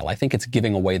biological male. I think it's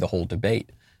giving away the whole debate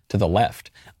to the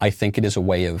left. I think it is a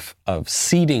way of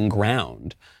ceding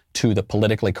ground to the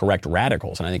politically correct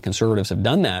radicals, and I think conservatives have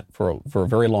done that for a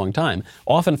very long time,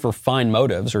 often for fine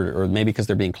motives or maybe because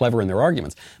they're being clever in their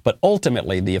arguments. But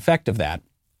ultimately, the effect of that,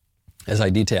 as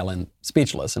I detail in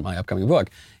Speechless in my upcoming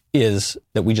book, is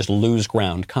that we just lose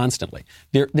ground constantly.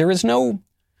 There is no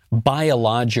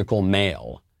biological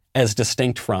male as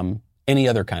distinct from any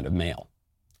other kind of male.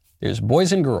 There's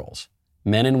boys and girls,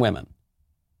 men and women.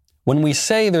 When we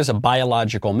say there's a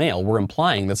biological male, we're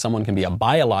implying that someone can be a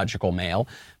biological male,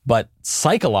 but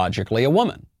psychologically a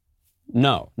woman.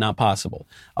 No, not possible.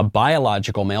 A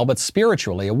biological male, but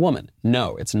spiritually a woman.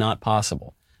 No, it's not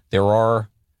possible. There are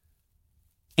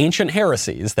ancient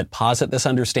heresies that posit this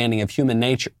understanding of human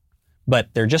nature, but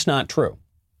they're just not true.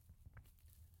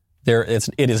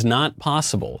 It is not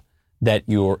possible that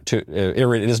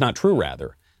it is not true,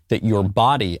 rather, that your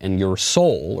body and your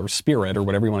soul or spirit or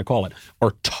whatever you want to call it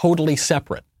are totally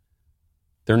separate.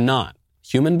 They're not.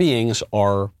 Human beings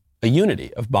are a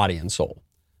unity of body and soul.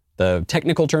 The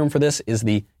technical term for this is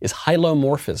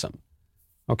hylomorphism.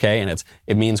 Okay, and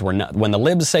it means we're not. When the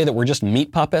libs say that we're just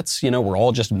meat puppets, we're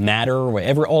all just matter.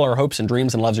 All our hopes and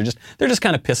dreams and loves they're just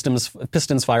kind of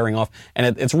pistons firing off,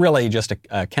 and it's really just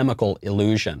a chemical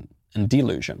illusion and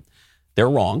delusion. They're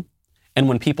wrong. And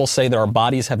when people say that our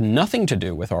bodies have nothing to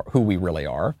do with who we really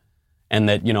are, and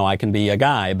that I can be a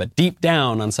guy, but deep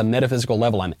down on some metaphysical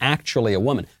level I'm actually a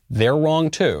woman, they're wrong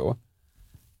too.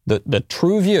 The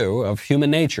true view of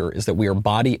human nature is that we are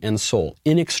body and soul,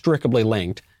 inextricably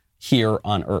linked here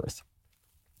on earth.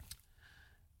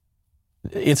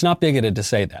 It's not bigoted to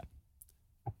say that.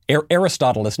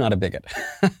 Aristotle is not a bigot.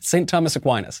 St. Thomas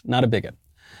Aquinas, not a bigot.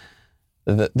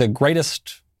 The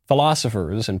greatest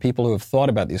philosophers and people who have thought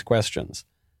about these questions,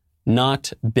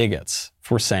 not bigots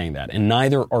for saying that, and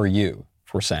neither are you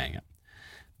for saying it.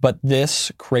 But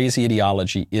this crazy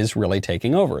ideology is really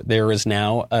taking over. There is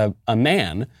now a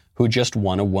man who just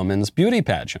won a woman's beauty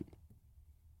pageant.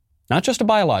 Not just a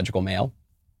biological male,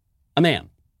 a man,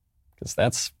 because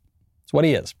that's what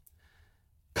he is.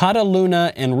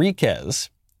 Catalina Enriquez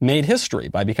made history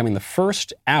by becoming the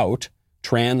first out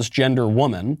transgender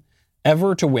woman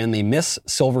ever to win the Miss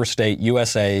Silver State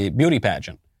USA beauty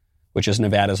pageant, which is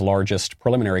Nevada's largest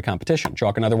preliminary competition.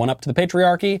 Chalk another one up to the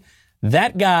patriarchy.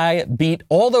 That guy beat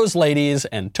all those ladies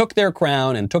and took their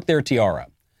crown and took their tiara.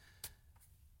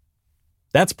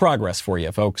 That's progress for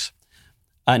you, folks.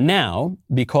 Now,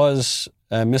 because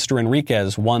Mr.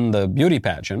 Enriquez won the beauty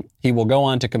pageant, he will go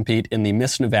on to compete in the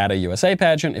Miss Nevada USA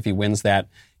pageant. If he wins that,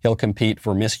 he'll compete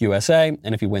for Miss USA.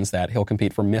 And if he wins that, he'll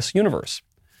compete for Miss Universe.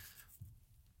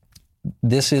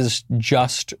 This is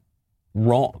just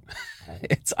wrong.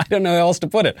 I don't know how else to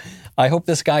put it. I hope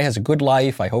this guy has a good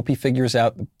life. I hope he figures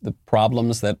out the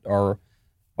problems that are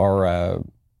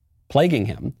plaguing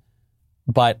him.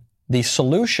 But the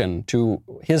solution to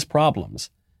his problems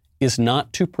is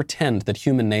not to pretend that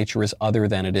human nature is other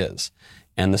than it is.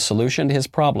 And the solution to his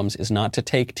problems is not to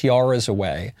take tiaras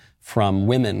away from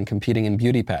women competing in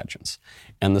beauty pageants.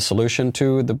 And the solution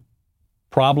to the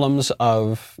problems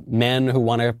of men who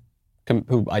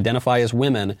identify as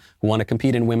women, who want to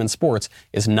compete in women's sports,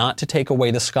 is not to take away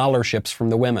the scholarships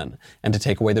from the women and to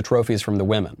take away the trophies from the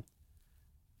women.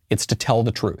 It's to tell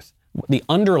the truth. The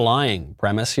underlying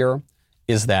premise here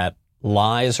is that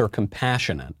lies are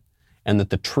compassionate and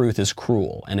that the truth is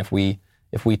cruel. And if we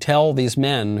tell these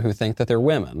men who think that they're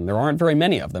women, there aren't very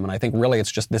many of them, and I think really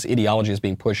it's just this ideology is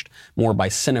being pushed more by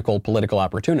cynical political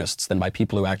opportunists than by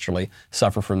people who actually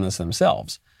suffer from this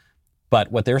themselves.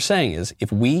 But what they're saying is,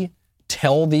 if we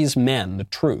tell these men the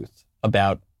truth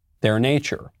about their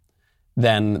nature,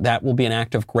 then that will be an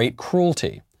act of great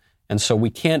cruelty. And so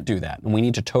we can't do that. And we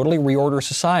need to totally reorder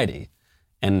society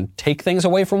and take things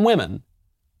away from women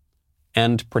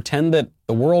and pretend that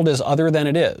the world is other than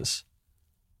it is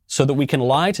so that we can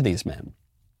lie to these men,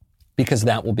 because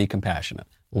that will be compassionate.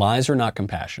 Lies are not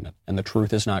compassionate, and the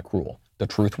truth is not cruel. The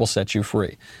truth will set you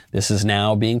free. This is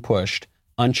now being pushed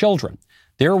on children.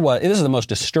 This is the most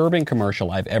disturbing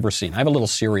commercial I've ever seen. I have a little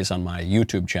series on my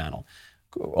YouTube channel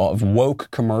of woke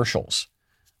commercials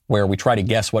where we try to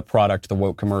guess what product the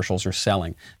woke commercials are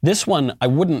selling. This one I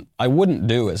wouldn't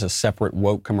do as a separate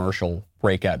woke commercial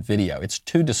breakout video. It's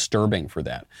too disturbing for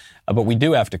that. But we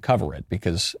do have to cover it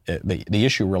because the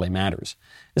issue really matters.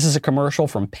 This is a commercial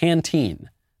from Pantene,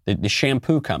 the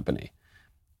shampoo company,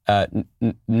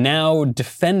 now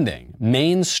defending,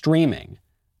 mainstreaming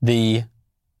the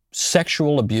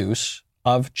sexual abuse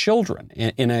of children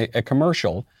in a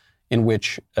commercial in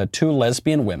which two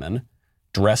lesbian women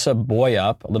dress a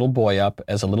little boy up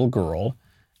as a little girl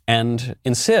and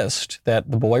insist that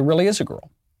the boy really is a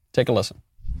girl. Take a listen.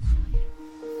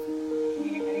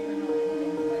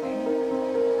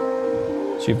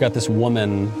 So you've got this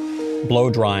woman blow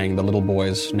drying the little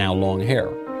boy's now long hair.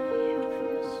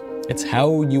 It's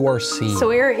how you are seen.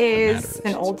 Sawyer is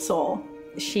an old soul.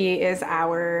 She is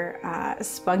our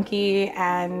spunky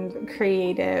and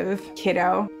creative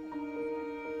kiddo.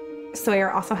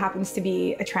 Sawyer also happens to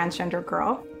be a transgender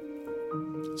girl.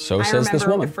 So says this woman. I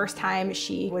remember the first time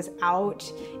she was out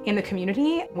in the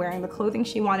community wearing the clothing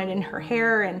she wanted in her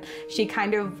hair, and she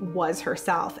kind of was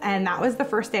herself. And that was the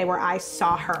first day where I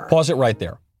saw her. Pause it right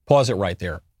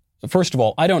there. First of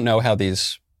all, I don't know how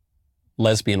these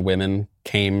lesbian women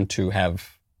came to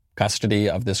have custody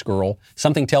of this girl.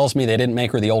 Something tells me they didn't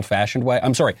make her the old-fashioned way.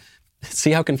 I'm sorry.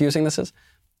 See how confusing this is?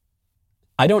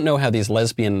 I don't know how these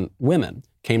lesbian women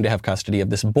came to have custody of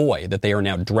this boy that they are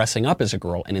now dressing up as a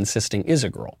girl and insisting is a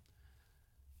girl.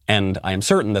 And I am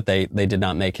certain that they did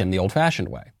not make him the old-fashioned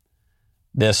way.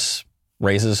 This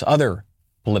raises other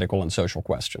political and social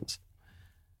questions.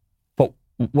 But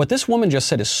what this woman just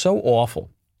said is so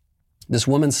awful. This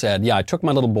woman said, yeah, I took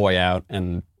my little boy out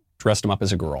and dressed him up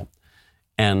as a girl.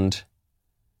 And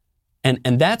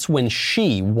that's when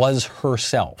she was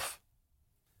herself.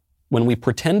 When we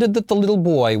pretended that the little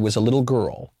boy was a little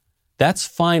girl, that's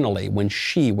finally when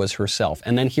she was herself.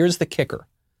 And then here's the kicker.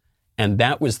 And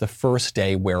that was the first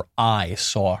day where I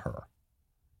saw her.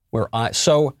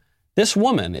 So this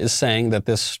woman is saying that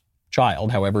this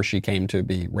child, however she came to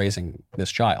be raising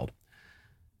this child,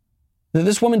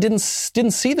 this woman didn't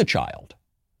see the child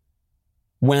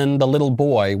when the little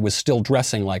boy was still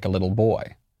dressing like a little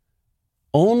boy.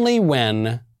 Only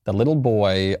when the little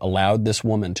boy allowed this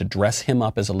woman to dress him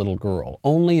up as a little girl,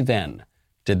 only then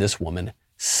did this woman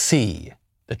see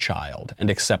the child and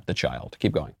accept the child.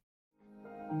 Keep going.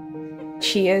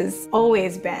 She has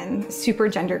always been super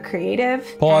gender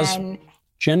creative. Pause.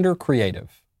 Gender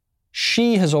creative.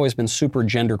 She has always been super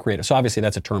gender creative. So obviously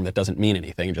that's a term that doesn't mean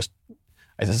anything.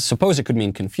 I suppose it could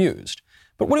mean confused.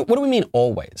 But what do we mean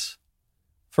always?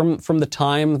 From the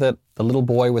time that the little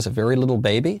boy was a very little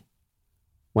baby?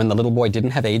 When the little boy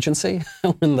didn't have agency?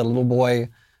 When the little boy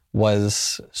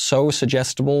was so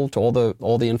suggestible to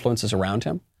all the influences around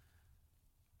him?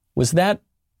 Was that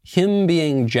him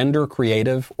being gender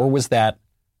creative, or was that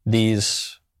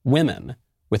these women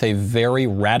with a very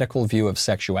radical view of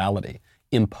sexuality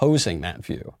imposing that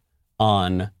view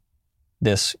on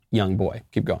this young boy?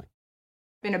 Keep going.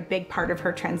 Been a big part of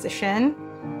her transition.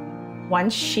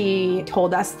 Once she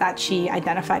told us that she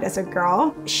identified as a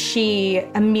girl, she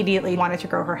immediately wanted to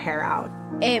grow her hair out.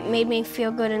 It made me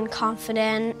feel good and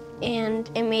confident, and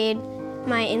it made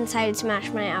my insides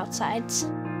match my outsides.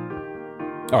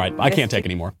 All right, I can't take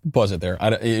any more. Pause it there.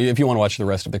 If you want to watch the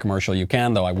rest of the commercial, you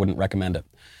can, though I wouldn't recommend it.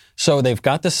 So they've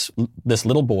got this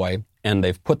little boy, and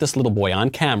they've put this little boy on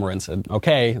camera and said,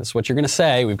 okay, this is what you're going to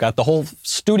say. We've got the whole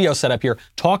studio set up here.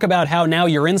 Talk about how now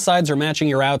your insides are matching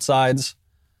your outsides,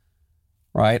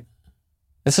 right?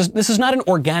 This is not an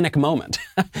organic moment.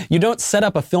 You don't set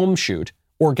up a film shoot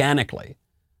organically.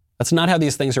 That's not how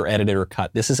these things are edited or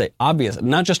cut. This is obvious,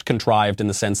 not just contrived in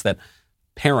the sense that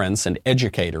parents and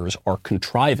educators are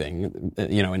contriving,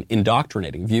 and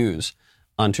indoctrinating views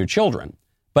onto children,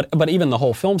 but even the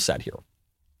whole film set here.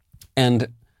 And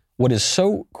what is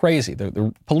so crazy,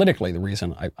 politically, the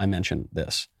reason I mention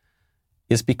this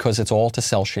is because it's all to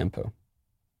sell shampoo.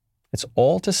 It's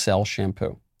all to sell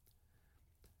shampoo.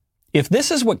 If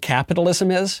this is what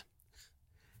capitalism is,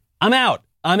 I'm out.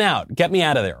 Get me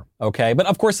out of there, okay? But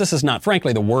of course, this is not.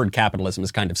 Frankly, the word capitalism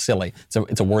is kind of silly.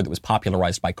 It's a word that was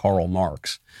popularized by Karl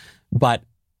Marx. But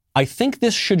I think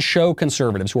this should show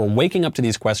conservatives who are waking up to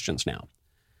these questions now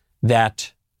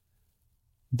that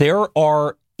there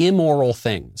are immoral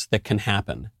things that can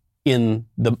happen in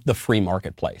the free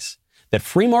marketplace. That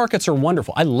free markets are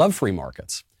wonderful. I love free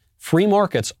markets. Free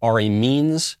markets are a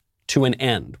means to an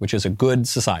end, which is a good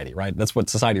society, right? That's what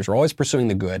societies are always pursuing,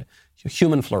 the good,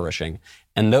 human flourishing.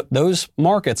 And those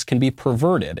markets can be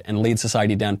perverted and lead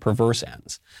society down perverse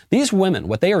ends. These women,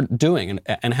 what they are doing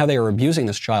and how they are abusing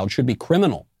this child should be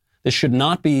criminal. This should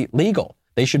not be legal.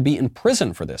 They should be in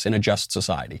prison for this in a just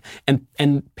society. And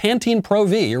Pantene Pro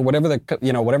V, or whatever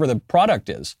the product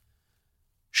is,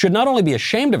 should not only be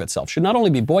ashamed of itself, should not only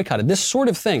be boycotted. This sort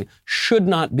of thing should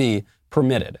not be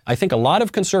permitted. I think a lot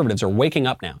of conservatives are waking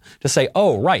up now to say,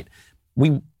 oh, right,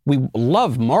 we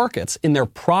love markets in their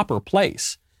proper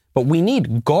place, but we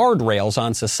need guardrails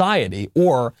on society,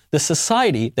 or the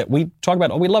society that we talk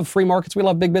about, we love free markets, we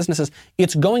love big businesses,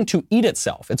 it's going to eat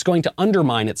itself. It's going to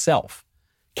undermine itself.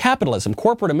 Capitalism,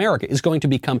 corporate America, is going to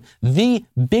become the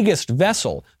biggest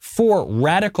vessel for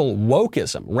radical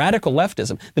wokeism, radical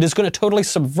leftism, that is going to totally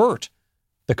subvert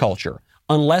the culture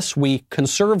unless we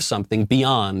conserve something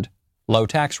beyond low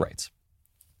tax rates.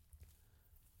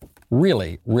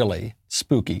 Really, really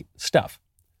spooky stuff.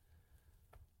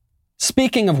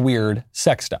 Speaking of weird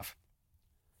sex stuff,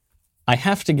 I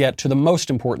have to get to the most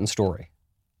important story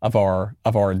of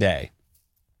our day.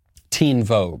 Teen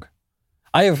Vogue.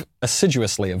 I have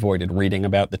assiduously avoided reading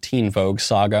about the Teen Vogue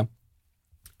saga,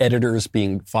 editors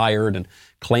being fired and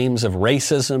claims of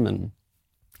racism and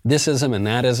thisism and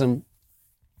thatism.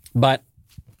 But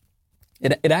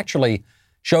it actually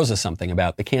shows us something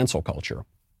about the cancel culture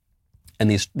and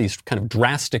these kind of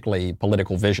drastically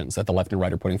political visions that the left and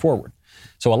right are putting forward.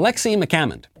 So Alexi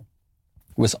McCammond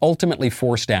was ultimately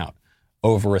forced out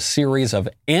over a series of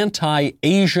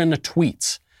anti-Asian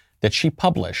tweets that she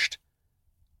published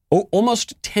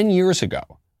almost 10 years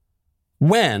ago,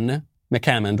 when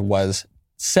McCammond was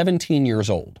 17 years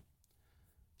old.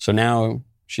 So now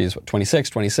she's 26,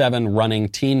 27, running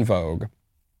Teen Vogue,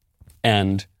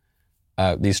 and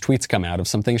these tweets come out of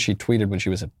some things she tweeted when she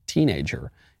was a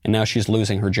teenager, and now she's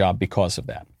losing her job because of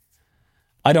that.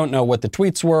 I don't know what the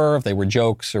tweets were, if they were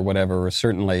jokes or whatever.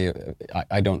 Certainly,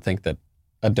 I don't think that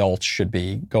adults should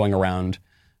be going around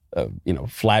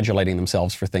flagellating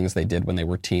themselves for things they did when they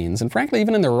were teens. And frankly,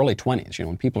 even in their early 20s,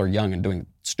 when people are young and doing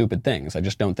stupid things, I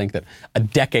just don't think that a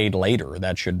decade later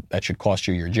that should cost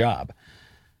you your job.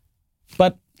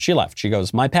 But she left. She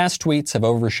goes, "My past tweets have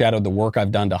overshadowed the work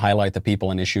I've done to highlight the people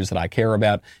and issues that I care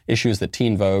about, issues that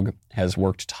Teen Vogue has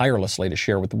worked tirelessly to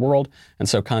share with the world, and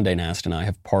so Condé Nast and I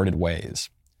have parted ways."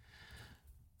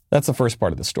 That's the first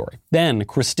part of the story. Then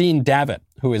Christine Davitt,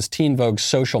 who is Teen Vogue's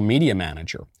social media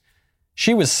manager,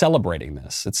 she was celebrating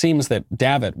this. It seems that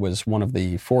Davitt was one of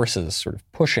the forces sort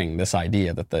of pushing this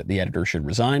idea that the editor should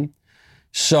resign.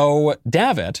 So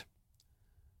Davitt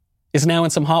is now in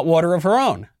some hot water of her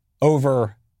own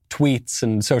over tweets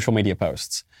and social media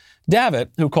posts.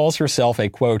 Davitt, who calls herself a,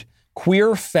 quote,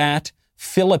 queer, fat,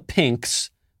 Philippinks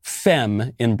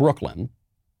femme in Brooklyn.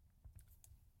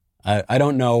 I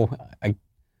don't know.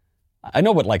 I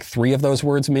know what like 3 of those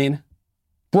words mean,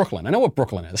 Brooklyn. I know what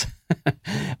Brooklyn is.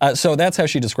 So that's how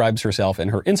she describes herself in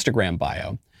her Instagram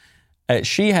bio.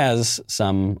 She has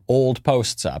some old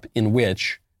posts up in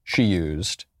which she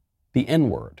used the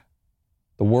N-word,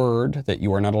 the word that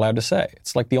you are not allowed to say.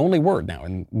 It's like the only word now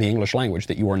in the English language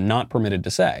that you are not permitted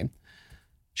to say.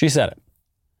 She said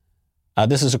it.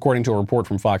 This is according to a report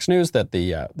from Fox News that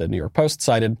the New York Post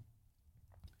cited.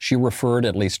 She referred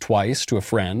at least twice to a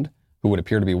friend who would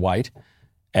appear to be white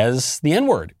as the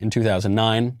N-word in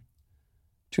 2009.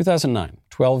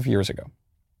 12 years ago.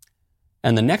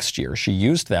 And the next year, she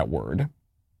used that word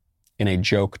in a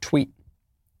joke tweet.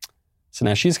 So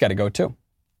now she's got to go too.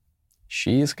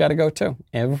 She's got to go too.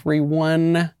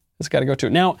 Everyone has got to go too.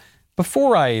 Now,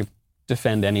 before I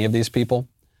defend any of these people,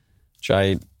 which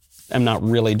I am not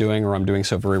really doing, or I'm doing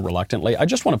so very reluctantly, I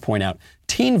just want to point out,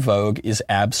 Teen Vogue is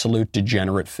absolute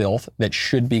degenerate filth that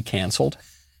should be canceled.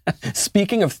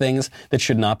 Speaking of things that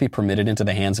should not be permitted into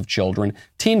the hands of children,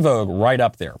 Teen Vogue right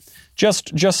up there.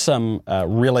 Just some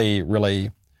really,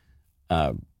 really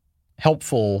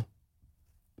helpful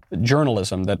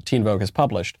journalism that Teen Vogue has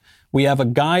published. We have a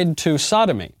guide to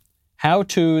sodomy,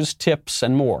 how-tos, tips,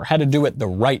 and more. How to do it the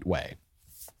right way.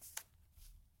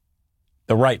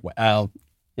 The right way.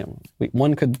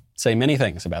 One could say many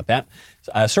things about that.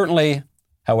 Certainly,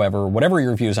 however, whatever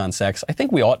your views on sex, I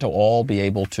think we ought to all be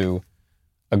able to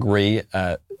agree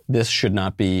this should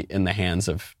not be in the hands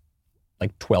of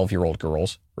like 12-year-old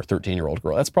girls or 13-year-old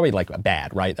girls. That's probably like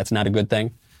bad, right? That's not a good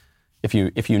thing. If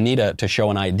you need to show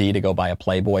an ID to go buy a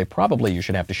Playboy, probably you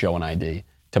should have to show an ID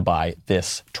to buy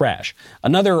this trash.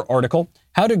 Another article,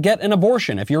 how to get an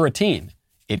abortion if you're a teen.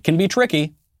 It can be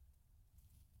tricky.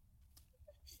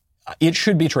 It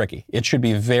should be tricky. It should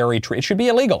be very tricky. It should be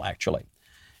illegal, actually.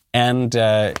 And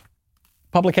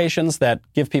publications that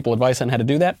give people advice on how to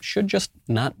do that should just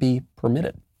not be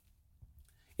permitted.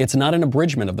 It's not an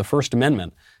abridgment of the First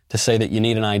Amendment to say that you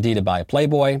need an ID to buy a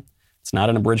Playboy. It's not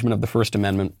an abridgment of the First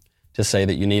Amendment to say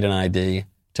that you need an ID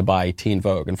to buy Teen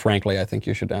Vogue. And frankly, I think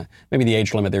you should, maybe the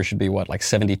age limit there should be like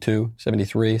 72,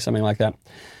 73, something like that.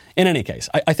 In any case,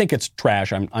 I think it's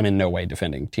trash. I'm in no way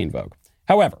defending Teen Vogue.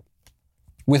 However,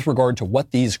 with regard to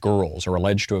what these girls are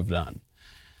alleged to have done,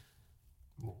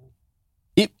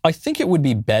 I think it would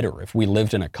be better if we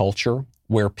lived in a culture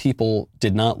where people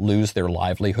did not lose their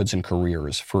livelihoods and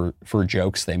careers for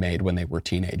jokes they made when they were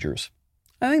teenagers.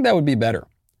 I think that would be better.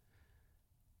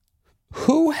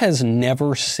 Who has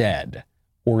never said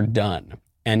or done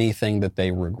anything that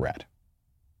they regret?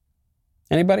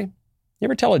 Anybody? You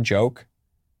ever tell a joke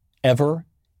ever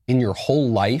in your whole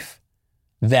life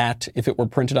that if it were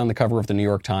printed on the cover of the New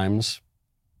York Times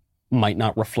might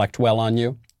not reflect well on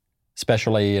you?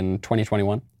 Especially in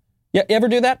 2021. Yeah, you ever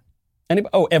do that?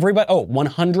 Everybody?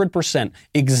 100%.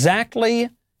 Exactly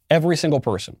every single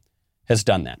person has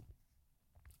done that.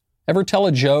 Ever tell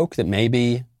a joke that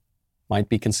maybe might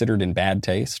be considered in bad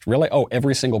taste? Really?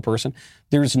 Every single person?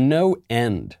 There's no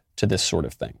end to this sort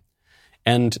of thing.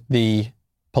 And the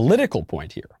political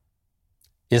point here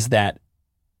is that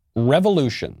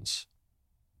revolutions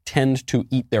tend to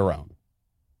eat their own.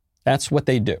 That's what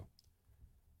they do.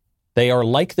 They are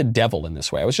like the devil in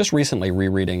this way. I was just recently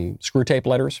rereading Screwtape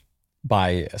Letters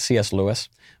by C.S. Lewis,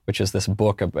 which is this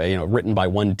book of, written by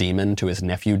one demon to his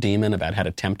nephew demon about how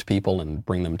to tempt people and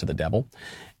bring them to the devil.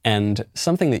 And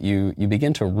something that you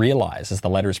begin to realize as the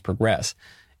letters progress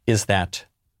is that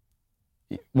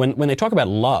when they talk about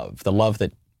love, the love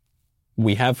that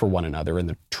we have for one another in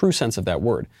the true sense of that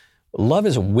word, love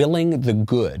is willing the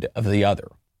good of the other.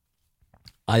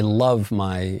 I love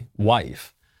my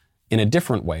wife in a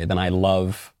different way than I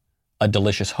love a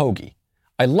delicious hoagie.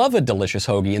 I love a delicious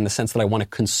hoagie in the sense that I want to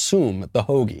consume the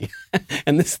hoagie.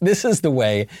 And this is the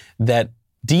way that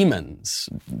demons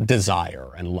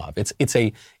desire and love. It's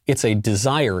a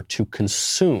desire to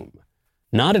consume,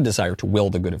 not a desire to will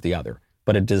the good of the other,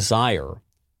 but a desire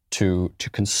to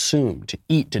consume, to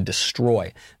eat, to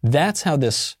destroy. That's how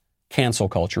this cancel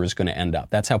culture is going to end up.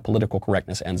 That's how political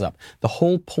correctness ends up. The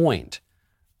whole point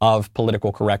of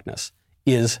political correctness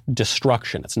is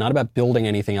destruction. It's not about building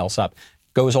anything else up.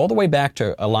 It goes all the way back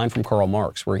to a line from Karl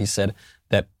Marx where he said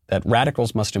that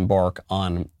radicals must embark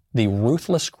on the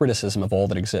ruthless criticism of all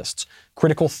that exists.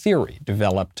 Critical theory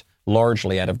developed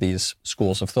largely out of these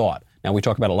schools of thought. Now we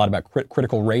talk a lot about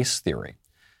critical race theory.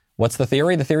 What's the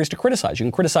theory? The theory is to criticize. You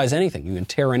can criticize anything. You can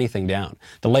tear anything down.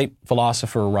 The late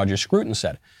philosopher Roger Scruton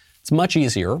said, it's much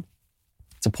easier,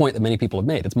 it's a point that many people have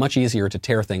made, it's much easier to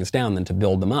tear things down than to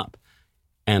build them up.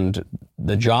 And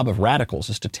the job of radicals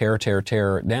is to tear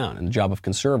down. And the job of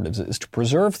conservatives is to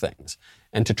preserve things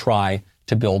and to try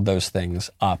to build those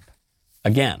things up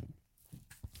again.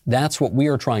 That's what we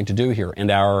are trying to do here.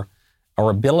 And our Our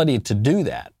ability to do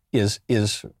that is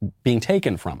being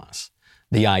taken from us.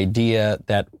 The idea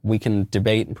that we can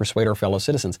debate and persuade our fellow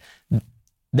citizens,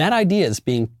 that idea is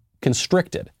being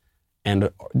constricted,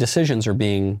 and decisions are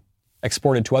being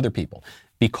exported to other people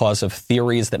because of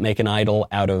theories that make an idol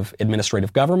out of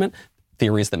administrative government,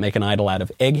 theories that make an idol out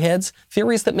of eggheads,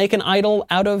 theories that make an idol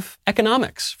out of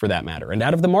economics, for that matter, and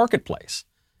out of the marketplace.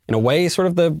 In a way, sort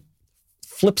of the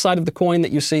flip side of the coin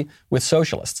that you see with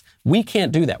socialists. We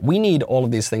can't do that. We need all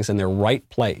of these things in their right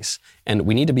place, and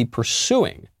we need to be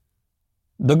pursuing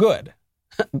the good,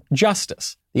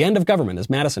 justice, the end of government, as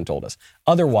Madison told us.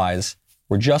 Otherwise,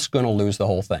 we're just going to lose the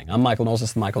whole thing. I'm Michael Knowles. This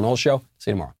is The Michael Knowles Show.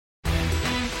 See you tomorrow.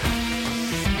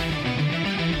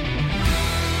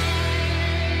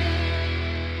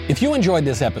 If you enjoyed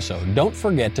this episode, don't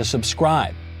forget to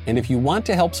subscribe. And if you want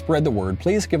to help spread the word,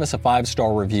 please give us a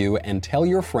 5-star review and tell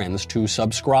your friends to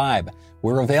subscribe.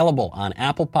 We're available on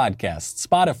Apple Podcasts,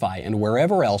 Spotify, and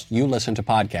wherever else you listen to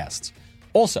podcasts.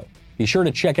 Also, be sure to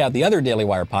check out the other Daily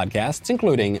Wire podcasts,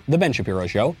 including The Ben Shapiro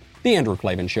Show, The Andrew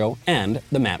Klavan Show, and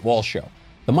The Matt Walsh Show.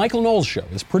 The Michael Knowles Show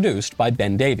is produced by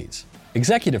Ben Davies.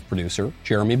 Executive producer,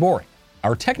 Jeremy Boring.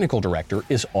 Our technical director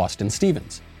is Austin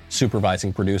Stevens.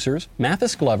 Supervising producers,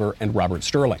 Mathis Glover and Robert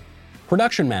Sterling.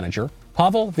 Production manager,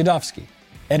 Pavel Vidovsky.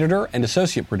 Editor and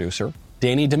associate producer,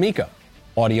 Danny D'Amico.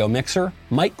 Audio mixer,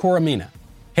 Mike Coromina.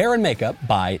 Hair and makeup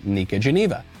by Nika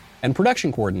Geneva. And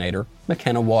production coordinator,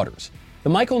 McKenna Waters. The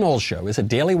Michael Knowles Show is a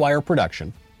Daily Wire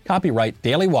production. Copyright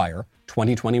Daily Wire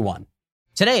 2021.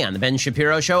 Today on The Ben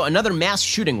Shapiro Show, another mass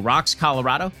shooting rocks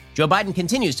Colorado. Joe Biden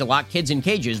continues to lock kids in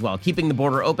cages while keeping the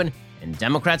border open. And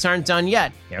Democrats aren't done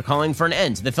yet. They're calling for an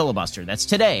end to the filibuster. That's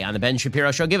today on The Ben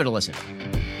Shapiro Show. Give it a listen.